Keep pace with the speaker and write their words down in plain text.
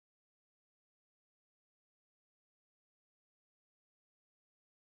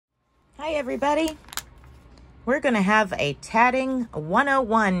Hi everybody. We're going to have a Tatting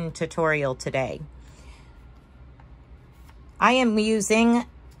 101 tutorial today. I am using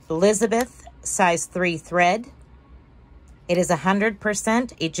Elizabeth size 3 thread. It is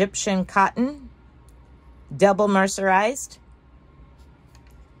 100% Egyptian cotton, double mercerized.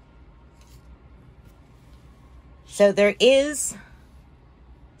 So there is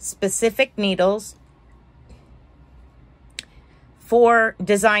specific needles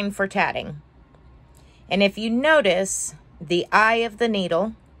designed for tatting. And if you notice, the eye of the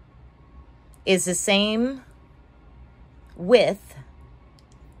needle is the same width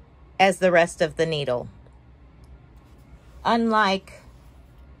as the rest of the needle. Unlike,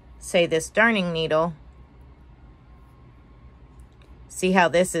 say, this darning needle, see how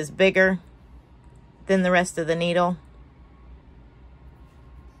this is bigger than the rest of the needle?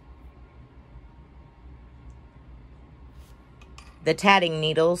 The tatting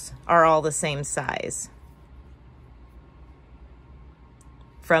needles are all the same size,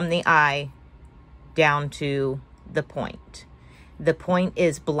 from the eye down to the point. The point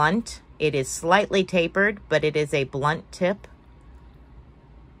is blunt. It is slightly tapered, but it is a blunt tip.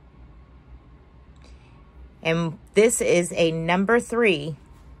 And this is a number 3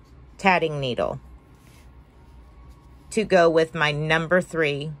 tatting needle to go with my number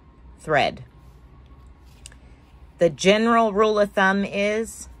 3 thread. The general rule of thumb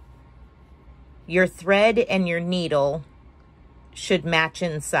is your thread and your needle should match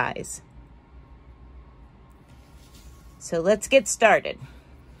in size. So let's get started.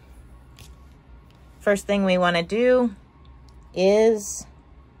 First thing we want to do is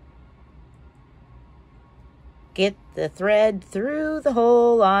get the thread through the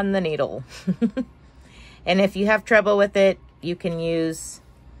hole on the needle. And if you have trouble with it, you can use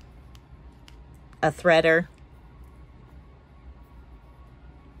a threader.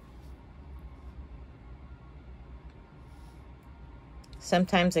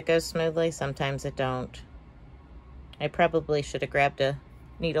 Sometimes it goes smoothly, sometimes it don't. I probably should have grabbed a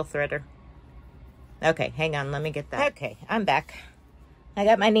needle threader. Okay, hang on, let me get that. Okay, I'm back. I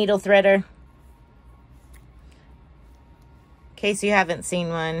got my needle threader. In case you haven't seen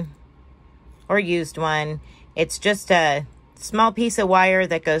one or used one, it's just a small piece of wire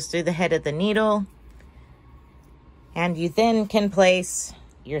that goes through the head of the needle. And you then can place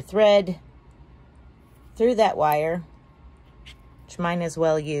your thread through that wire. Mine is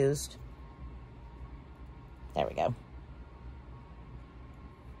well used. There we go.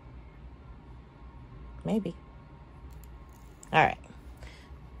 Maybe. All right.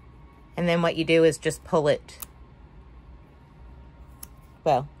 And then what you do is just pull it.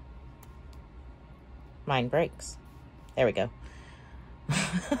 Well, mine breaks. There we go.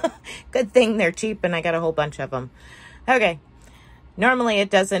 Good thing they're cheap and I got a whole bunch of them. Okay. Normally it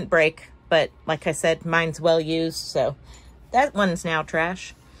doesn't break, but like I said, mine's well used, so that one's now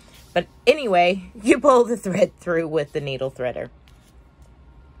trash. But anyway, you pull the thread through with the needle threader.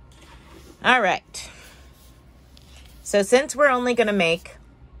 All right. So since we're only going to make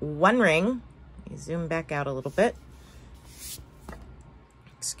one ring, let me zoom back out a little bit.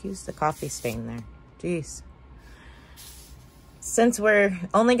 Excuse the coffee stain there. Jeez. Since we're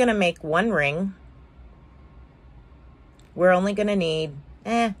only going to make one ring, we're only going to need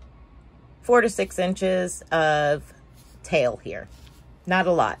 4 to 6 inches of tail here. Not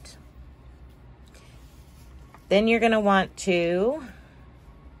a lot. Then you're going to want to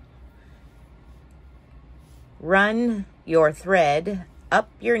run your thread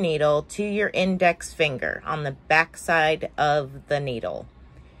up your needle to your index finger on the back side of the needle.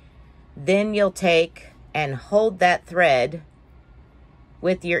 Then you'll take and hold that thread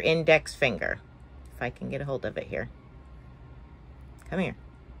with your index finger. If I can get a hold of it here. Come here.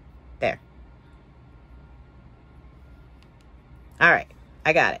 There. All right,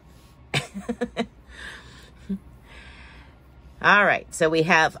 I got it. All right, so we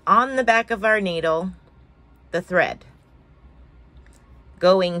have on the back of our needle, the thread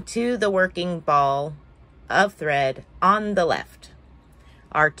going to the working ball of thread on the left.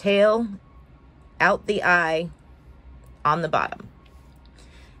 Our tail out the eye on the bottom.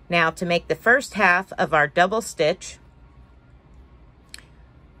 Now to make the first half of our double stitch,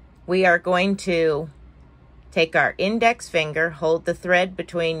 we are going to take our index finger, hold the thread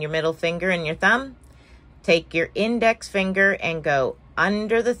between your middle finger and your thumb. Take your index finger and go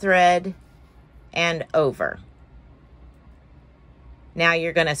under the thread and over. Now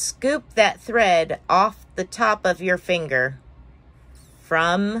you're going to scoop that thread off the top of your finger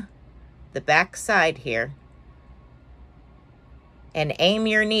from the back side here and aim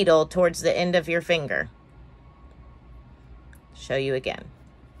your needle towards the end of your finger. Show you again.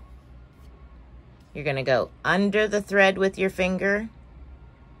 You're going to go under the thread with your finger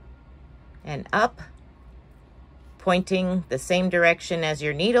and up, pointing the same direction as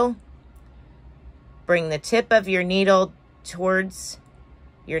your needle. Bring the tip of your needle towards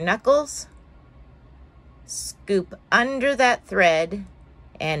your knuckles. Scoop under that thread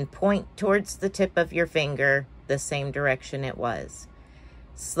and point towards the tip of your finger the same direction it was.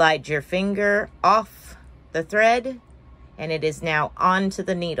 Slide your finger off the thread and it is now onto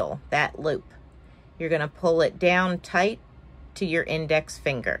the needle, that loop. You're going to pull it down tight to your index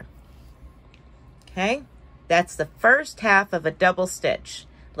finger. Okay, that's the first half of a double stitch.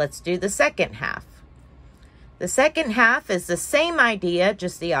 Let's do the second half. The second half is the same idea,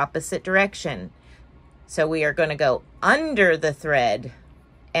 just the opposite direction. So we are going to go under the thread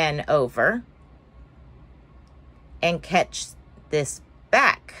and over and catch this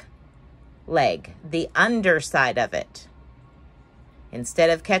back leg, the underside of it. Instead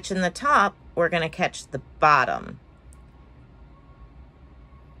of catching the top, we're going to catch the bottom.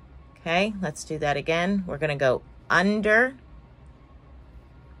 Okay, let's do that again. We're going to go under,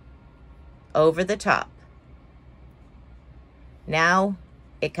 over the top. Now,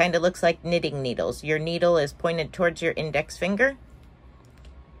 it kind of looks like knitting needles. Your needle is pointed towards your index finger.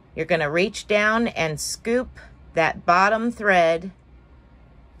 You're going to reach down and scoop that bottom thread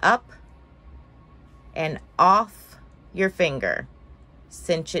up and off your finger.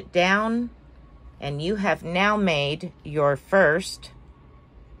 Cinch it down, and you have now made your first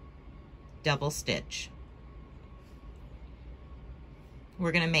double stitch.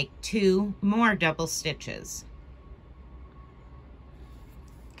 We're going to make 2 more double stitches.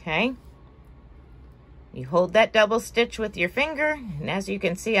 Okay, you hold that double stitch with your finger, and as you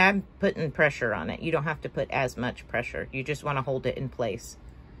can see, I'm putting pressure on it. You don't have to put as much pressure. You just want to hold it in place.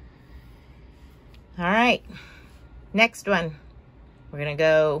 All right, next one. We're going to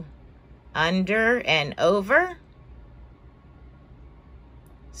go under and over.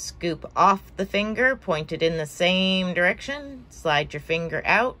 Scoop off the finger, point it in the same direction, slide your finger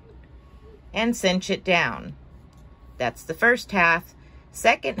out, and cinch it down. That's the first half.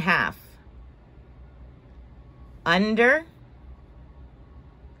 Second half, under,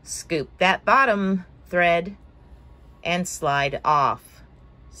 scoop that bottom thread and slide off.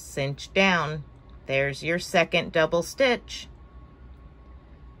 Cinch down. There's your second double stitch.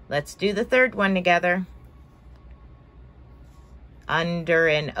 Let's do the third one together. Under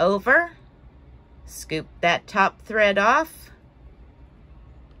and over, scoop that top thread off,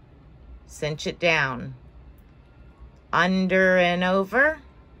 cinch it down. Under and over,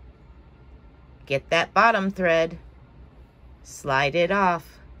 get that bottom thread, slide it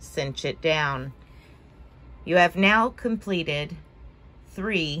off, cinch it down. You have now completed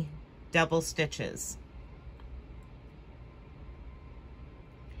 3 double stitches.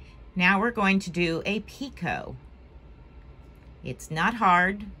 Now we're going to do a picot. It's not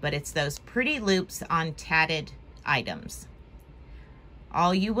hard, but it's those pretty loops on tatted items.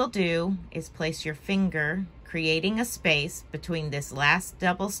 All you will do is place your finger, creating a space between this last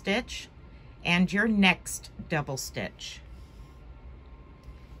double stitch and your next double stitch.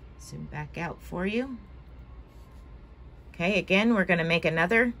 Zoom back out for you. Okay, again, we're going to make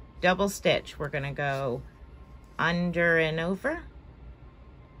another double stitch. We're going to go under and over,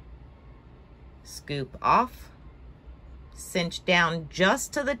 scoop off, cinch down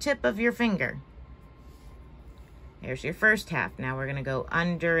just to the tip of your finger. There's your first half. Now we're going to go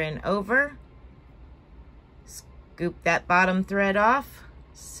under and over, scoop that bottom thread off,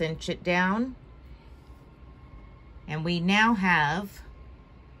 cinch it down, and we now have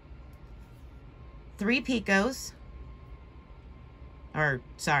 3 picots, or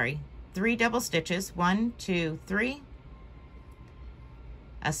sorry, 3 double stitches, 1, 2, 3,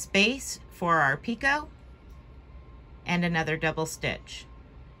 a space for our picot, and another double stitch.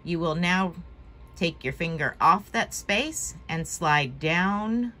 You will now take your finger off that space and slide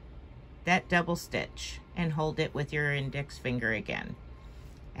down that double stitch and hold it with your index finger again.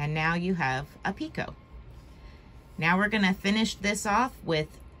 And now you have a picot. Now we're going to finish this off with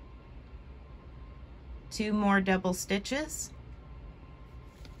 2 more double stitches.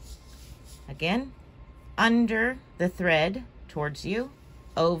 Again, under the thread towards you,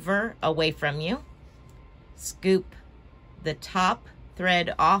 over, away from you. Scoop the top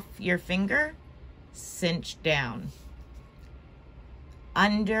thread off your finger, cinch down.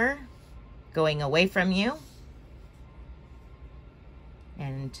 Under, going away from you,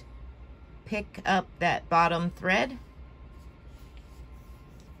 and pick up that bottom thread.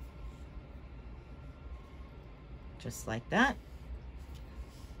 Just like that.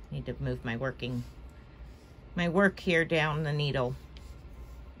 Need to move my work here down the needle.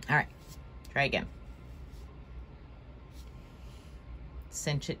 All right, try again.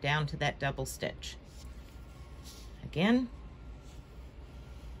 cinch it down to that double stitch. Again.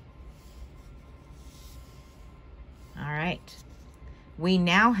 All right. We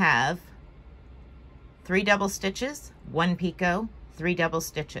now have 3 double stitches, 1 picot, 3 double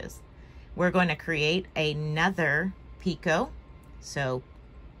stitches. We're going to create another picot. So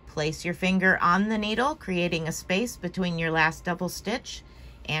place your finger on the needle, creating a space between your last double stitch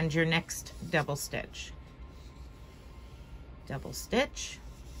and your next double stitch. Double stitch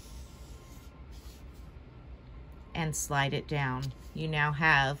and slide it down. You now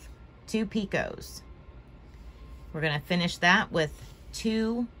have 2 picots. We're going to finish that with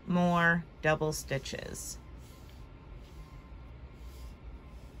 2 more double stitches.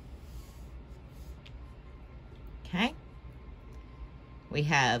 Okay. We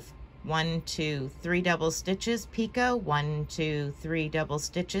have 1, 2, 3 double stitches, picot, 1, 2, 3 double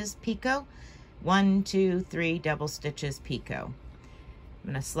stitches, picot, 1, 2, 3 double stitches, picot. I'm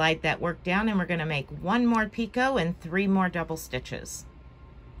going to slide that work down and we're going to make 1 more picot and 3 more double stitches.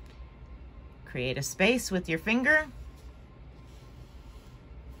 Create a space with your finger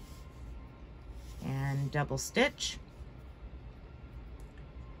and double stitch.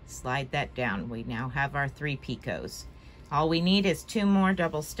 Slide that down. We now have our 3 picots. All we need is 2 more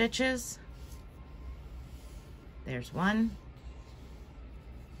double stitches. There's 1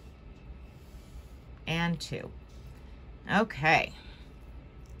 and 2. Okay.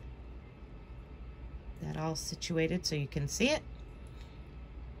 That all situated so you can see it.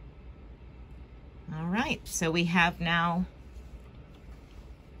 All right, so we have now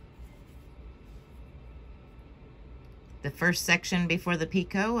the first section before the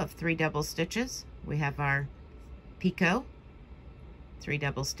picot of 3 double stitches. We have our picot, 3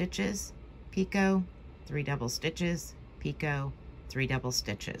 double stitches, picot, 3 double stitches, picot, 3 double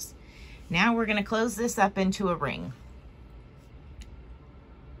stitches. Now we're going to close this up into a ring.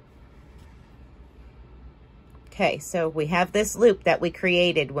 Okay, so we have this loop that we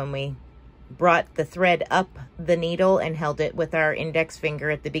created when we brought the thread up the needle and held it with our index finger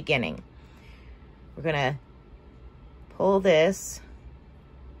at the beginning. We're going to pull this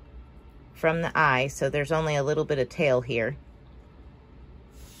from the eye, so there's only a little bit of tail here.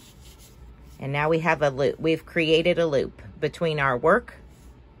 And now we have a loop. We've created a loop between our work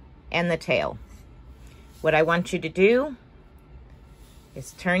and the tail. What I want you to do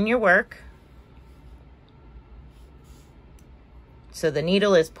is turn your work so the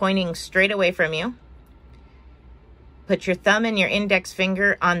needle is pointing straight away from you. Put your thumb and your index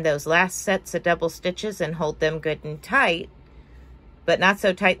finger on those last sets of double stitches and hold them good and tight, but not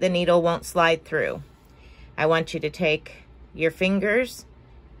so tight the needle won't slide through. I want you to take your fingers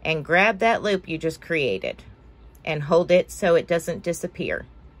and grab that loop you just created and hold it so it doesn't disappear.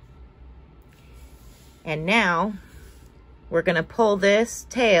 And now we're going to pull this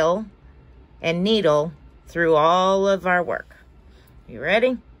tail and needle through all of our work. You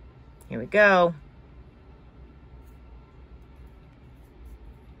ready? Here we go.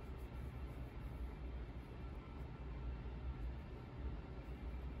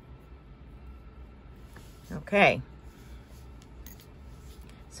 Okay.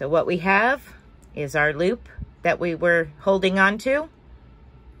 So what we have is our loop that we were holding on to.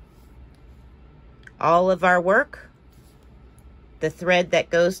 All of our work, the thread that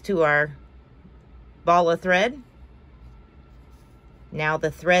goes to our ball of thread. Now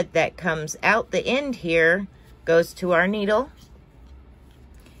the thread that comes out the end here goes to our needle.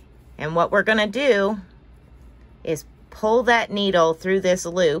 And what we're going to do is pull that needle through this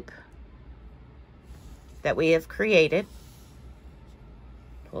loop that we have created.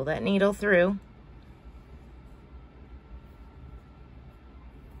 Pull that needle through.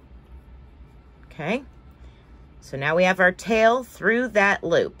 Okay, so now we have our tail through that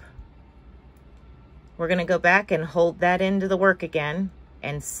loop. We're going to go back and hold that into the work again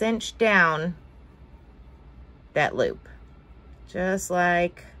and cinch down that loop, just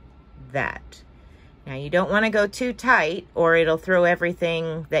like that. Now you don't want to go too tight or it'll throw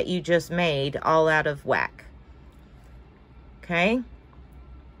everything that you just made all out of whack. Okay,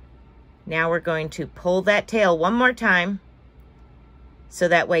 now we're going to pull that tail one more time so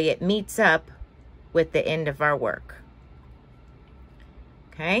that way it meets up with the end of our work.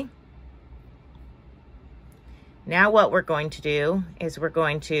 Okay. Now what we're going to do is we're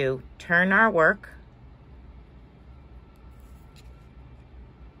going to turn our work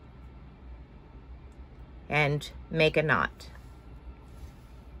and make a knot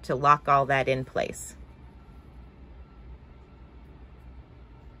to lock all that in place.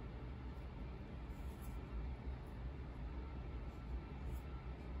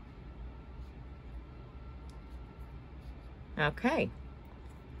 Okay,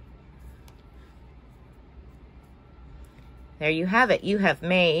 there you have it. You have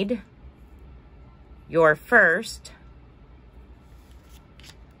made your first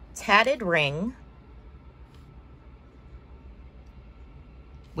tatted ring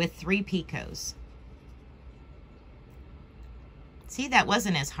with 3 picots. See, that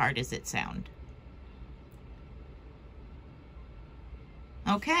wasn't as hard as it sounded.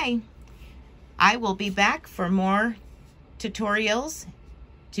 Okay, I will be back for more tutorials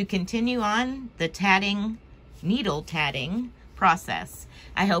to continue on the tatting, needle tatting process.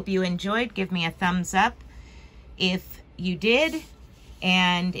 I hope you enjoyed. Give me a thumbs up if you did.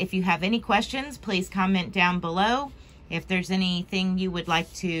 And if you have any questions, please comment down below. If there's anything you would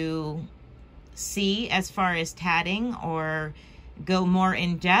like to see as far as tatting, or go more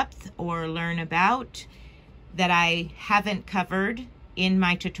in depth or learn about that I haven't covered in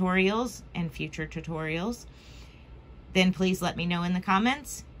my tutorials and future tutorials, then please let me know in the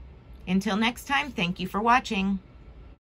comments. Until next time, thank you for watching.